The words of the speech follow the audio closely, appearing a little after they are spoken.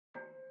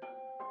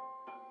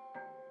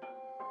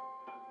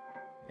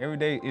Every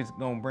day it's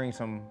gonna bring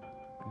some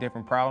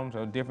different problems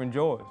or different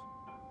joys.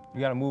 You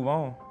gotta move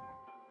on.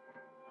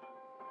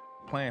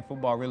 Playing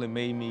football really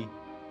made me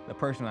the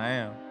person I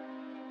am.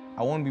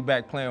 I wanna be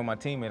back playing with my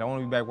teammates. I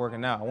wanna be back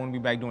working out. I wanna be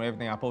back doing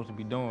everything I'm supposed to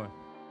be doing.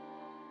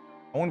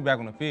 I wanna be back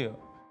on the field.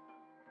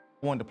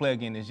 I wanted to play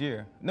again this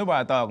year.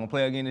 Nobody thought I was gonna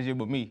play again this year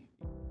but me.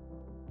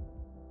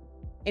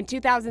 In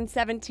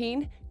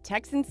 2017,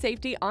 Texans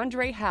safety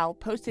Andre Hal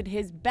posted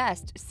his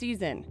best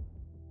season.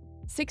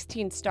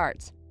 16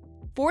 starts,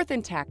 4th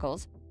in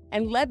tackles,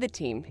 and led the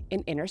team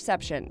in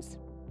interceptions.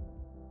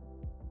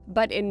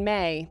 But in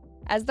May,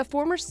 as the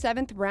former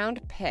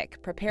 7th-round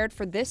pick prepared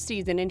for this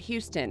season in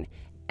Houston,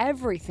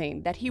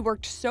 everything that he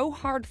worked so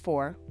hard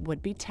for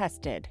would be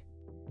tested.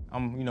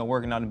 I'm,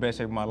 working out in the best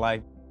shape of my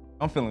life.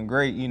 I'm feeling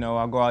great,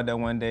 I go out there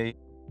one day.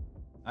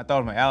 I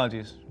thought it was my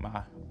allergies.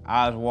 My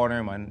eyes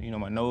watering,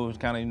 my nose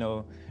kind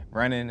of,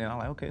 running, and I'm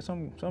like, okay,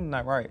 something's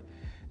not right.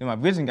 Then my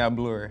vision got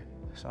blurry.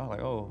 So I was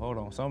like, oh, hold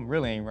on, something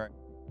really ain't right.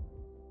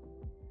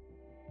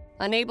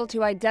 Unable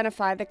to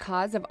identify the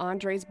cause of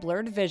Andre's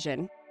blurred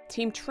vision,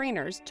 team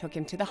trainers took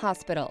him to the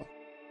hospital.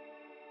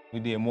 We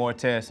did more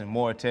tests, and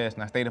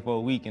I stayed there for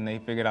a week, and they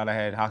figured out I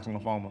had Hodgkin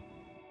lymphoma.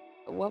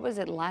 What was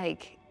it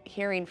like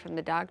hearing from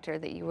the doctor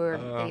that you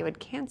had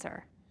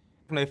cancer?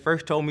 When they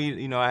first told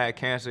me, I had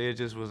cancer, it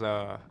just was,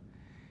 I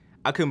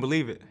couldn't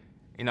believe it.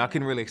 I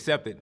couldn't really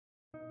accept it.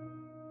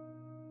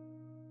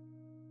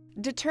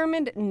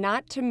 Determined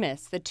not to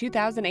miss the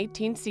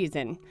 2018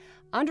 season,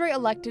 Andre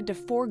elected to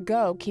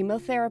forego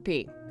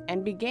chemotherapy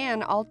and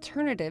began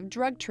alternative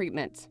drug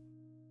treatments.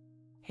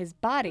 His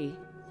body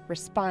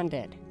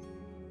responded.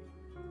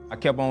 I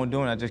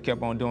just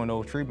kept on doing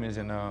those treatments,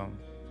 and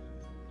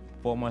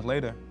 4 months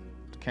later,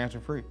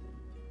 cancer-free.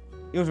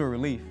 It was a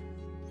relief.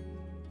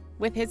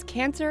 With his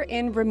cancer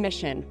in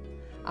remission,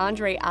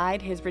 Andre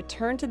eyed his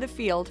return to the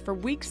field for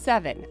Week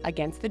 7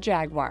 against the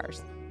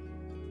Jaguars.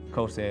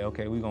 Coach said,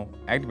 okay, we're gonna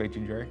activate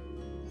you, Dre.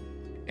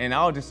 And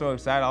I was just so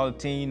excited. All the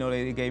team,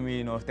 they gave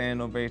me, a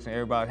standing ovation, and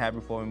everybody was happy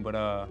for me.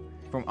 But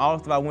from all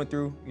the stuff I went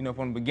through,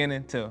 from the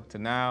beginning to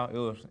now, it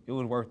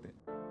was worth it.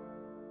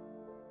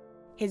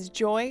 His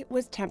joy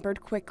was tempered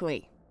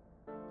quickly.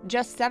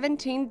 Just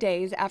 17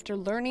 days after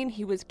learning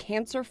he was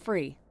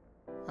cancer-free,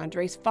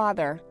 Andre's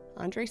father,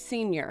 Andre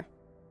Sr.,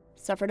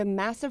 suffered a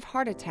massive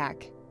heart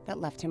attack that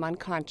left him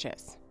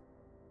unconscious.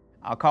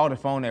 I called his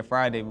phone that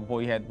Friday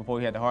before he had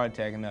the heart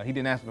attack, and he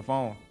didn't answer the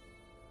phone.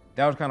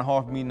 That was kind of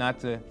hard for me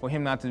for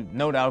him not to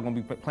know that I was going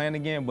to be playing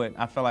again, but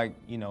I felt like,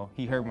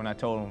 he heard when I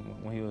told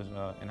him when he was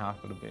in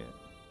hospital bed.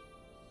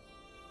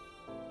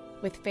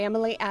 With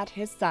family at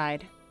his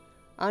side,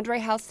 Andre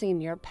Hal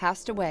Sr.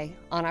 passed away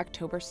on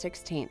October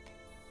 16th.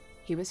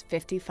 He was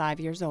 55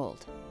 years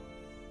old.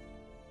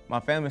 My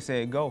family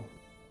said, go.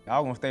 I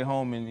was going to stay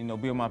home and,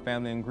 be with my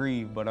family and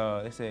grieve,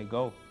 but they said,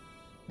 go.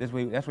 That's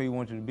where we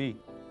want you to be.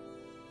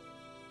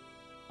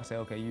 I said,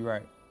 okay, you're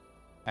right.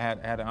 I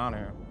had to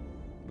honor him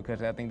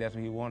because I think that's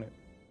what he wanted.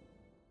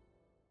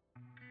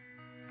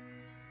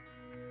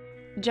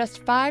 Just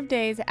 5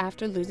 days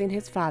after losing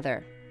his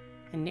father,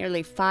 and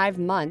nearly 5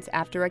 months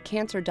after a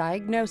cancer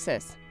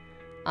diagnosis,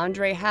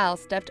 Andre Hal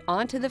stepped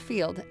onto the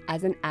field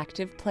as an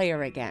active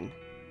player again.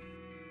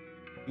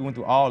 We went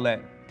through all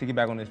that to get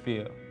back on this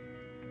field,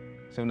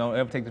 so don't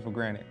ever take this for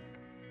granted.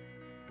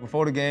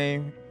 Before the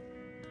game,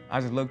 I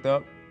just looked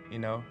up,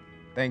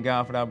 thank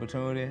God for the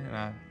opportunity,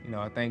 and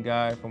I thank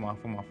God for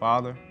my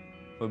father,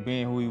 for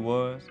being who he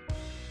was.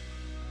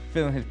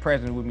 Feeling his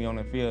presence with me on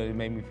the field, it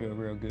made me feel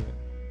real good.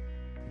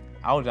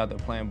 I was out there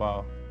playing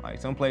ball. Like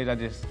some plays, I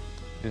just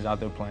out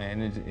there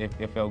playing, and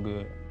it felt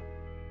good.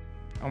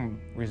 I'm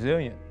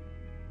resilient.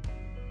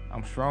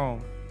 I'm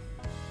strong.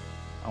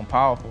 I'm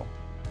powerful.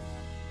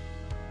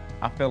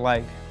 I feel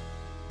like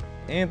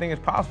anything is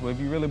possible if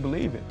you really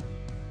believe it.